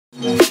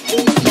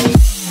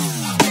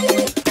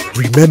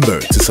Remember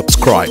to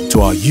subscribe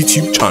to our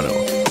YouTube channel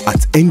at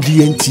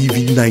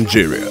NDN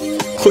Nigeria.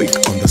 Click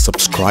on the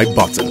subscribe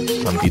button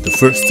and be the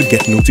first to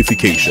get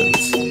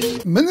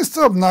notifications.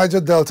 Minister of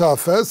Niger Delta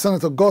Affairs,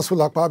 Senator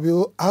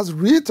Akpabio, has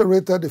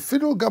reiterated the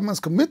federal government's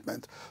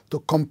commitment to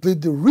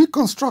complete the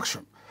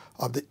reconstruction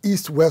of the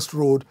East-West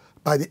Road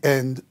by the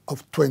end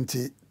of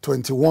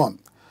 2021.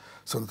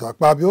 Senator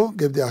Akpabio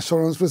gave the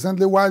assurance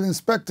recently while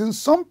inspecting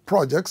some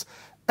projects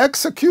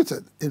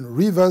executed in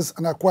Rivers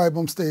and Akwa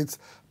Ibom states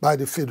by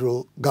the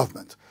federal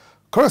government.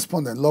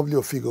 Correspondent Lovely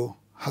Ofigo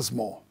has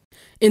more.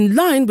 In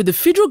line with the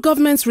federal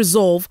government's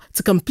resolve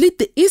to complete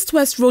the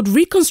East-West Road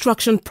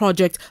reconstruction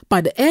project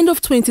by the end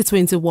of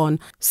 2021,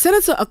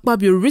 Senator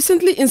Akpabio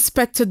recently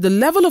inspected the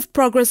level of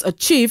progress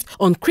achieved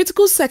on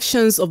critical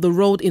sections of the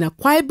road in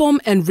Akwa Ibom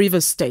and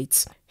Rivers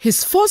states.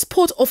 His first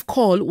port of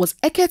call was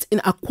Eket in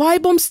Akwa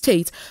Ibom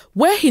State,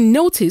 where he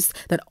noticed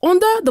that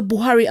under the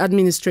Buhari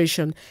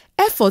administration,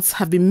 efforts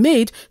have been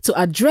made to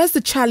address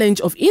the challenge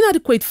of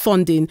inadequate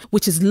funding,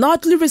 which is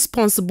largely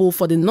responsible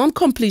for the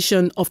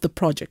non-completion of the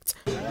project.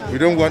 We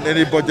don't want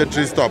any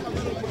budgetary stop.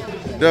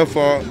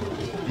 Therefore,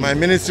 my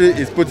ministry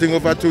is putting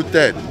over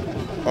 2/3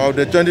 of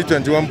the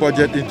 2021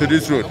 budget into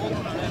this road.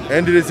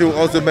 NDC will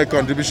also make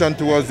contribution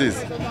towards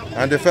this.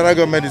 And the federal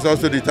government is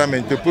also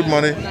determined to put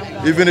money,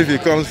 even if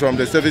it comes from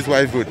the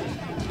service-wide route,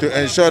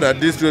 to ensure that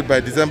this road by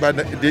December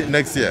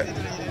next year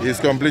is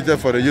completed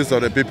for the use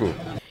of the people.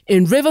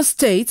 In Rivers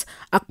State,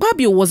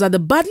 Akpabio was at the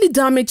badly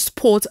damaged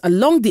port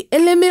along the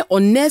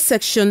Eleme-Onne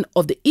section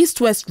of the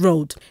East-West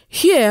Road.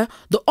 Here,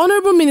 the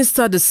Honourable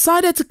Minister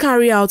decided to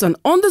carry out an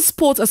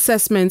on-the-spot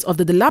assessment of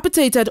the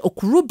dilapidated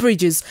Okuru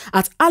bridges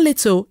at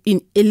Aleto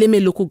in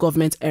Eleme local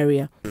government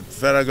area. The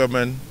federal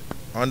government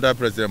under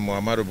President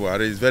Muhammadu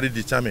Buhari is very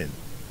determined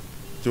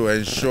to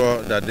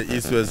ensure that the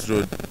East-West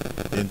Road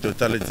in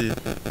totality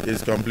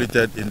is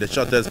completed in the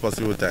shortest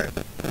possible time.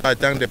 I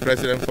thank the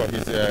President for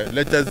his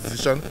latest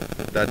decision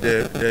that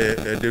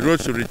the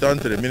road should return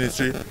to the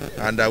ministry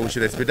and that we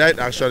should expedite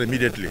action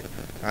immediately.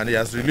 And he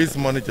has released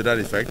money to that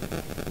effect.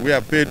 We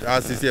have paid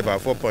RCC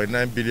about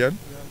 4.9 billion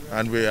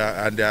and they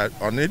are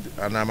on it,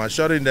 and I'm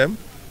assuring them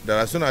that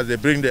as soon as they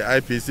bring the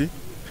IPC,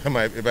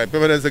 my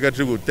permanent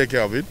secretary will take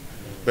care of it.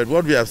 But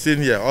what we have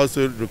seen here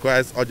also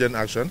requires urgent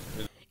action.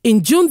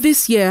 In June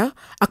this year,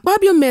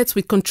 Akpabio met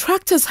with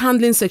contractors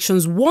handling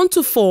sections 1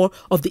 to 4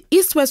 of the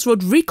East-West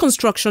Road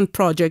reconstruction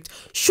project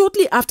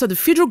shortly after the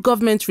federal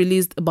government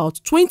released about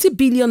 20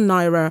 billion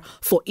naira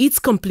for its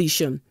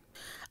completion.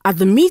 At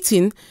the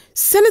meeting,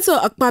 Senator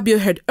Akpabio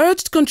had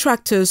urged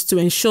contractors to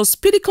ensure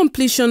speedy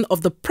completion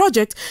of the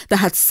project that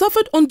had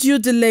suffered undue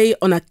delay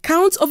on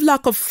account of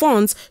lack of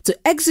funds to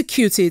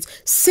execute it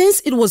since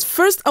it was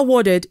first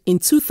awarded in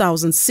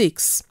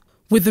 2006.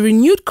 With the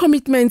renewed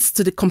commitments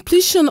to the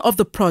completion of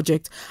the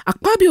project,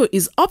 Akpabio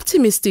is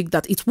optimistic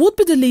that it would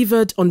be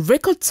delivered on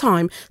record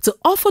time to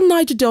offer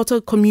Niger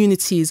Delta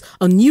communities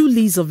a new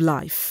lease of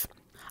life.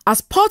 As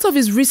part of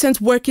his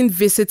recent working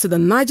visit to the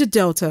Niger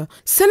Delta,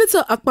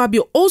 Senator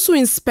Akpabio also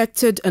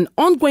inspected an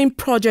ongoing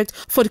project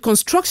for the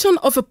construction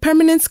of a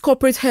permanent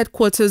corporate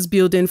headquarters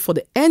building for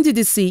the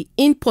Nddc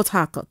in Port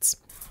Harcourt.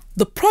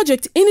 The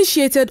project,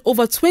 initiated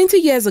over 20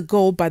 years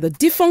ago by the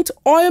defunct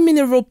Oil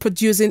Mineral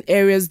Producing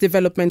Areas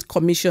Development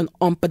Commission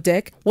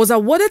 (OMPADEC), was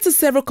awarded to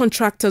several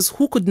contractors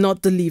who could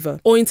not deliver.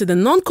 Owing to the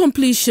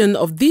non-completion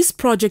of this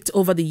project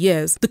over the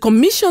years, the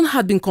commission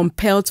had been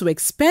compelled to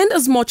expend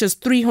as much as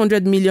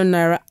 300 million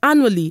naira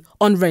annually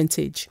on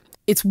rentage.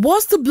 It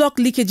was to block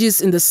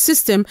leakages in the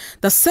system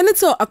that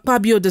Senator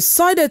Akpabio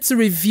decided to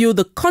review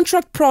the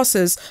contract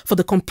process for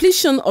the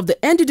completion of the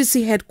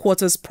Nddc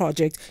headquarters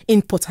project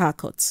in Port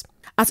Harcourt.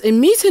 At a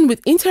meeting with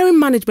interim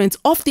management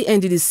of the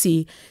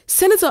Nddc,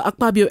 Senator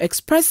Akpabio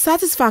expressed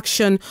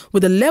satisfaction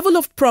with the level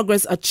of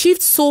progress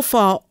achieved so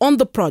far on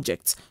the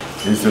project.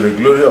 It's to the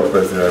glory of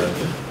President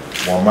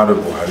Muhammadu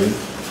Buhari,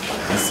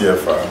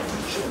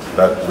 DCFR,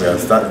 that we are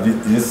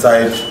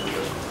inside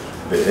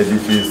the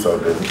edifice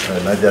of the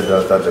Niger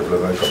Delta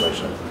Development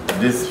Commission.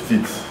 This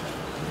feat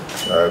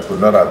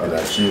could not have been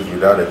achieved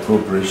without the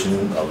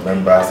cooperation of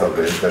members of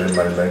the interim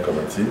management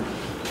committee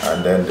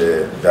and then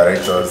the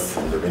directors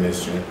in the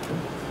ministry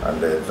and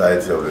the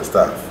entirety of the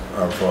staff.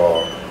 And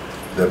for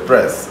the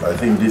press, I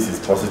think this is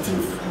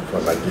positive for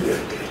Nigeria.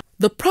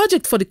 The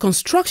project for the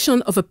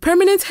construction of a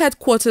permanent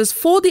headquarters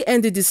for the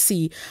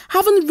Nddc,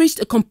 having reached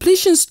a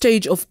completion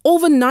stage of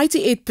over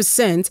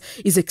 98%,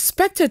 is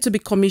expected to be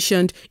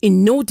commissioned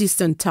in no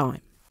distant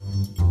time.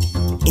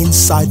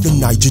 Inside the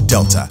Niger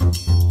Delta,